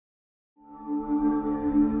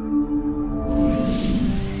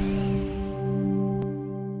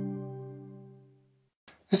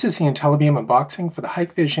This is the Intellibeam unboxing for the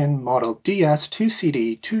Hikvision model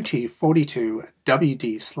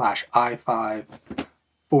DS-2CD2T42WD-I5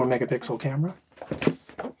 4 megapixel camera.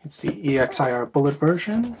 It's the EXIR bullet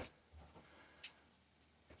version.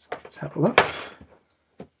 So let's have a look.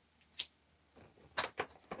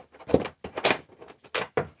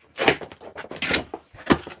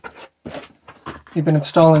 We've been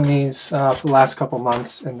installing these for the last couple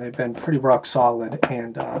months, and they've been pretty rock solid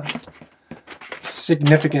and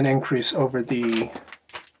significant increase over the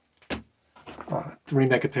 3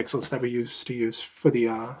 megapixels that we used to use for the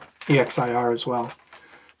EXIR as well.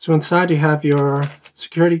 So inside you have your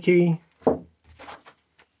security key,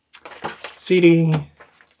 CD,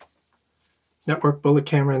 network bullet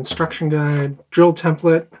camera instruction guide, drill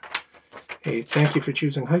template, a thank you for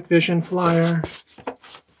choosing Hikvision flyer,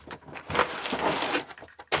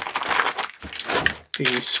 the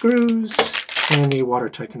screws, and the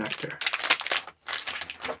watertight connector.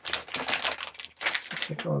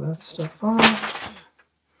 So take all that stuff off.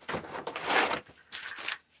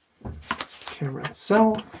 Here's the camera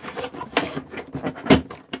itself.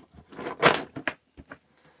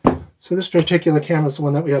 So this particular camera is the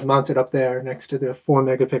one that we have mounted up there next to the 4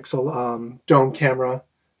 megapixel dome camera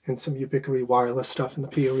and some Ubiquiti wireless stuff in the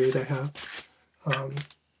PoE they have.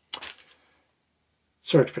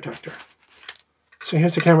 Surge protector. So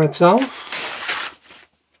here's the camera itself.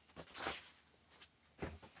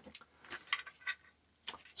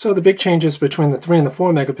 So the big changes between the 3 and the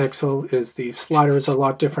 4 megapixel is the slider is a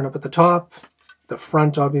lot different up at the top. The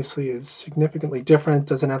front obviously is significantly different,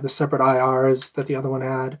 doesn't have the separate IRs that the other one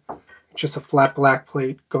had. It's just a flat black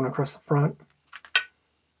plate going across the front.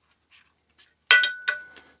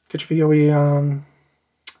 Get your PoE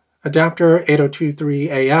adapter,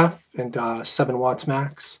 8023 AF and 7 watts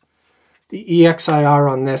max. The EXIR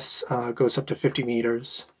on this goes up to 50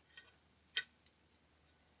 meters.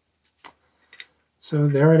 So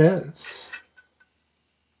there it is.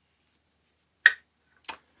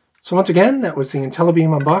 So once again, that was the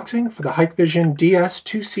Intellibeam unboxing for the Hikvision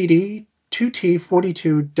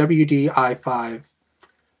DS-2CD2T42WD-I5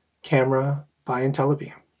 camera by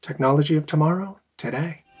Intellibeam. Technology of tomorrow,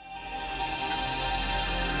 today.